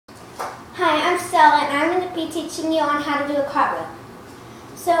to be teaching you on how to do a cartwheel.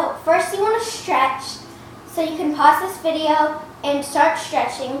 So first you want to stretch, so you can pause this video and start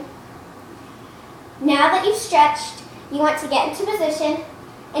stretching. Now that you've stretched, you want to get into position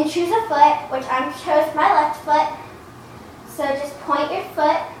and choose a foot, which I chose my left foot. So just point your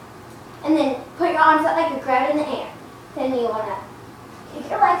foot and then put your arms up like you're grabbing in the air. Then you want to kick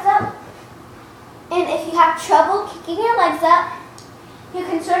your legs up. And if you have trouble kicking your legs up, you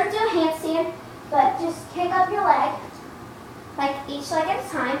can sort of do a handstand, but just kick up your leg, like each leg at a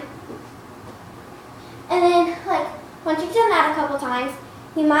time. And then, once you've done that a couple times,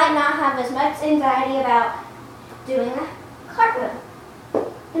 you might not have as much anxiety about doing a cartwheel.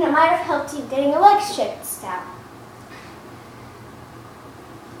 And it might have helped you getting your legs stretched out.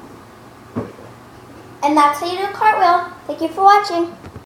 And that's how you do a cartwheel. Thank you for watching.